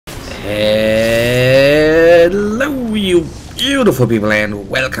Hello, you beautiful people, and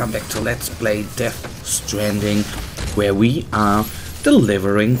welcome back to Let's Play Death Stranding, where we are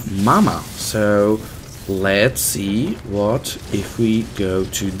delivering Mama. So let's see what, if we go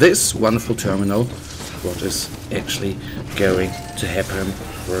to this wonderful terminal, what is actually going to happen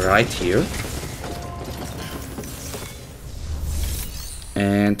right here.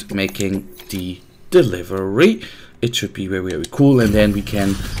 And making the delivery. It should be very, very cool, and then we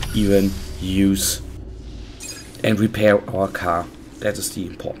can even use and repair our car. That is the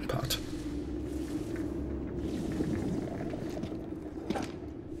important part.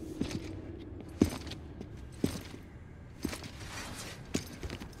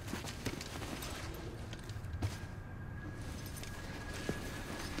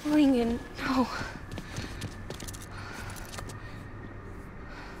 Going in. No.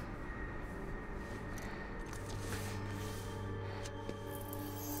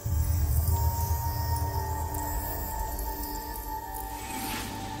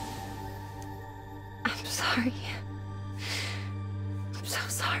 I'm sorry. I'm so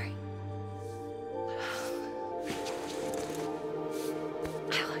sorry.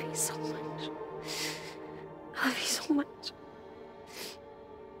 I love you so much. I love you so much.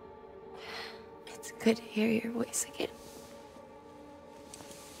 It's good to hear your voice again.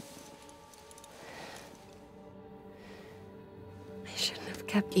 I shouldn't have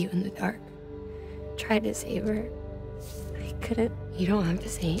kept you in the dark. Tried to save her. I couldn't. You don't have to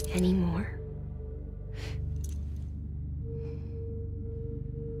say any more.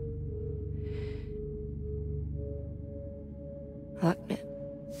 Lockne,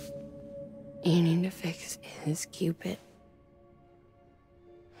 you need to fix his Cupid.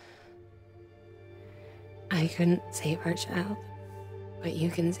 I couldn't save our child, but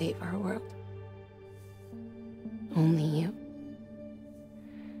you can save our world. Only you.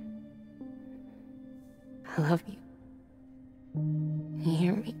 I love you. You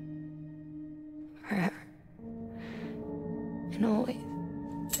hear me? Forever. And always.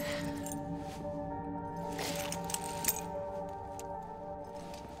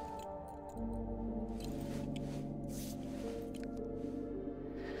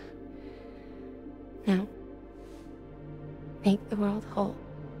 Now, make the world whole,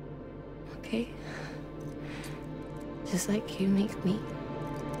 okay? Just like you make me.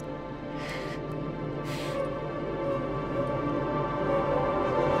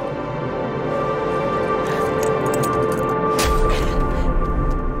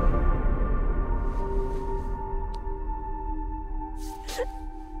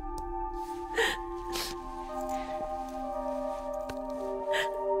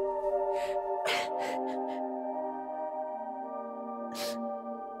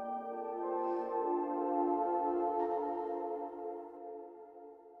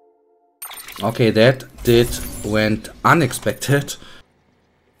 Okay, that went unexpected.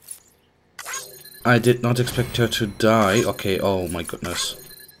 I did not expect her to die. Okay, oh my goodness.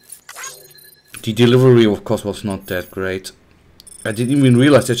 The delivery, of course, was not that great. I didn't even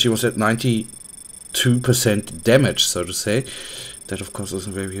realize that she was at 92% damage, so to say. That, of course, is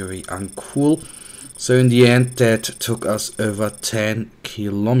very, very uncool. So in the end, that took us over 10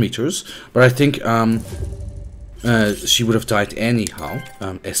 kilometers. But I think she would have died anyhow,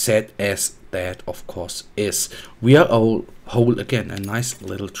 as sad as that, of course, is. We are all whole again. A nice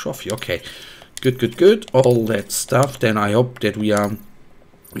little trophy. Okay, good. All that stuff. Then I hope that we are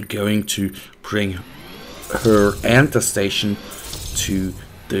going to bring her and the station to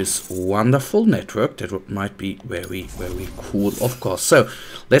this wonderful network. That might be very, very cool, of course. So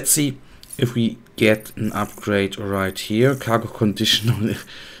let's see if we get an upgrade right here. Cargo condition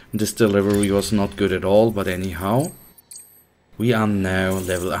this delivery was not good at all, but anyhow, we are now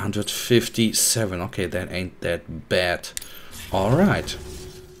level 157. Okay, that ain't that bad. All right.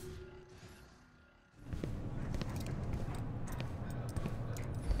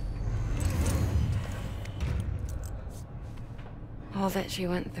 All that she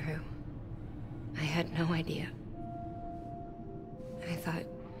went through, I had no idea. I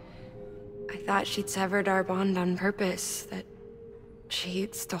thought she'd severed our bond on purpose, that she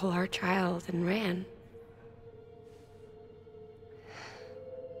stole our child and ran.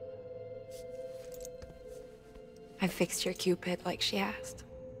 I fixed your Cupid like she asked.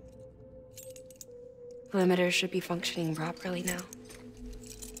 The limiter should be functioning properly now.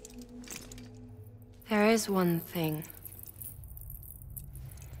 There is one thing.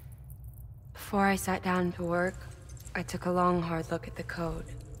 Before I sat down to work, I took a long, hard look at the code.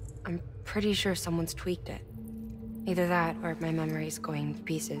 I'm pretty sure someone's tweaked it. Either that, or my memory's going to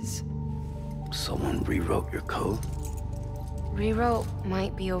pieces. Someone rewrote your code? Rewrote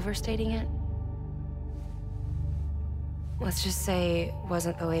might be overstating it. Let's just say it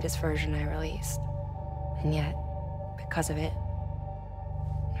wasn't the latest version I released. And yet, because of it,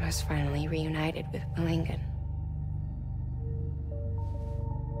 I was finally reunited with Malingen.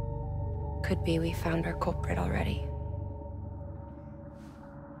 Could be we found our culprit already.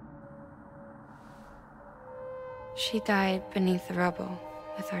 She died beneath the rubble,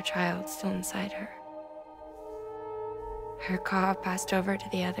 with our child still inside her. Her Ka passed over to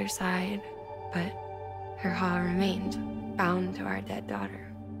the other side, but her Ha remained, bound to our dead daughter.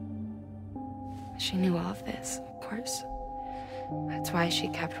 She knew all of this, of course. That's why she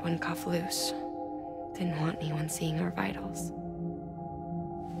kept one cuff loose. Didn't want anyone seeing her vitals.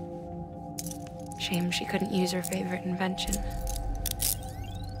 Shame she couldn't use her favorite invention.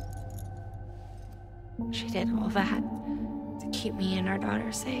 She did all that to keep me and our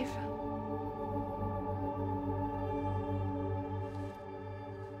daughter safe.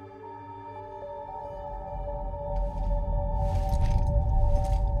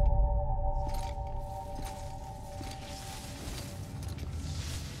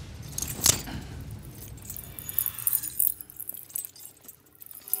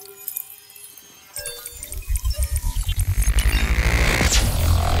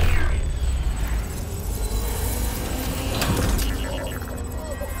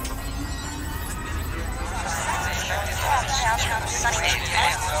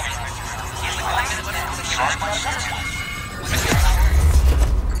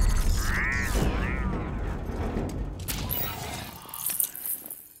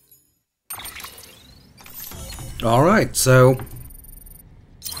 Alright, so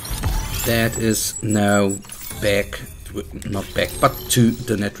that is now back, not back, but to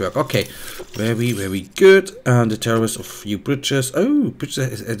the network. Okay, very, very good. The terrorist of few bridges. Oh, bridges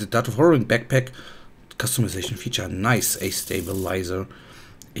is added data horroring backpack customization feature. Nice, a stabilizer.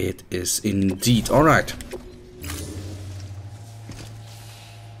 It is indeed. Alright.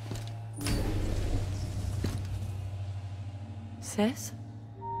 Sis?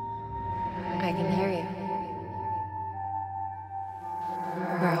 I can hear you.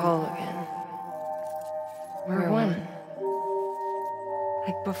 We're whole again. We're one.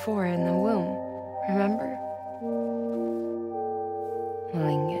 Like before in the womb, remember?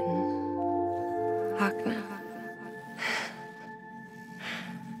 Malingen. Lockne.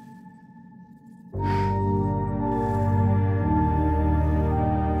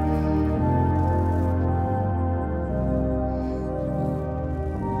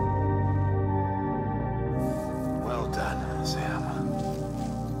 Well done, Sam.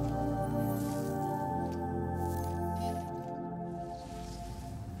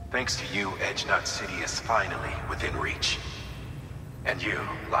 Thanks to you, Edgenut City is finally within reach. And you,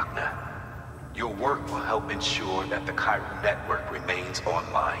 Lockne, your work will help ensure that the Chiral network remains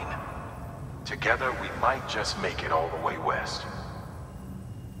online. Together, we might just make it all the way west.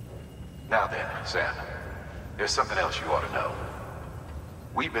 Now then, Sam, there's something else you ought to know.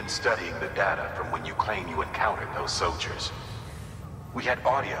 We've been studying the data from when you claim you encountered those soldiers. We had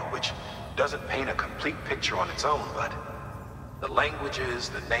audio, which doesn't paint a complete picture on its own, but the languages,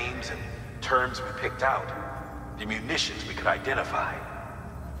 the names, and terms we picked out, the munitions we could identify,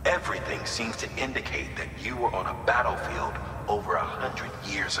 everything seems to indicate that you were on a battlefield over 100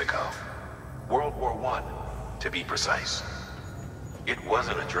 years ago. World War I, to be precise. It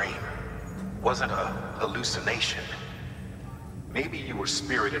wasn't a dream, wasn't a hallucination. Maybe you were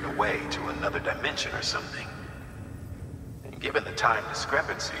spirited away to another dimension or something. And given the time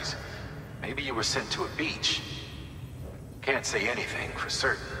discrepancies, maybe you were sent to a beach. Can't say anything for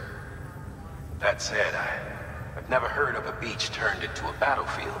certain. That said, I've never heard of a beach turned into a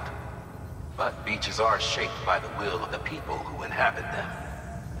battlefield. But beaches are shaped by the will of the people who inhabit them.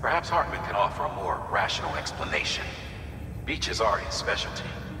 Perhaps Hartman can offer a more rational explanation. Beaches are his specialty.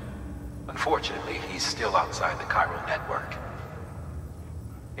 Unfortunately, he's still outside the Chiral network.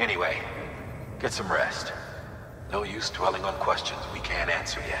 Anyway, get some rest. No use dwelling on questions we can't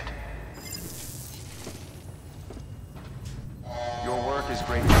answer yet. Your work is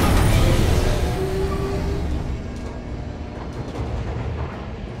great.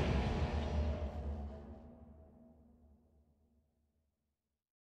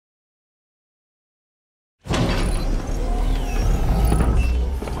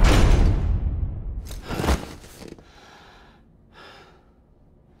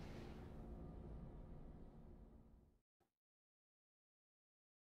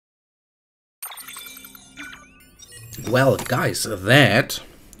 Well, guys, that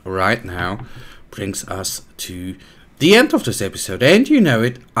right now brings us to the end of this episode. And you know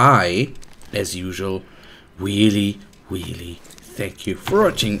it, I, as usual, really thank you for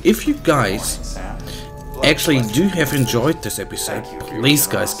watching. If you guys actually do have enjoyed this episode, please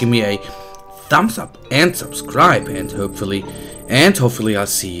guys give me a thumbs up and subscribe, and hopefully I'll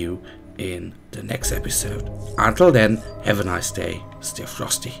see you in the next episode. Until then, have a nice day, stay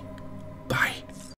frosty, bye.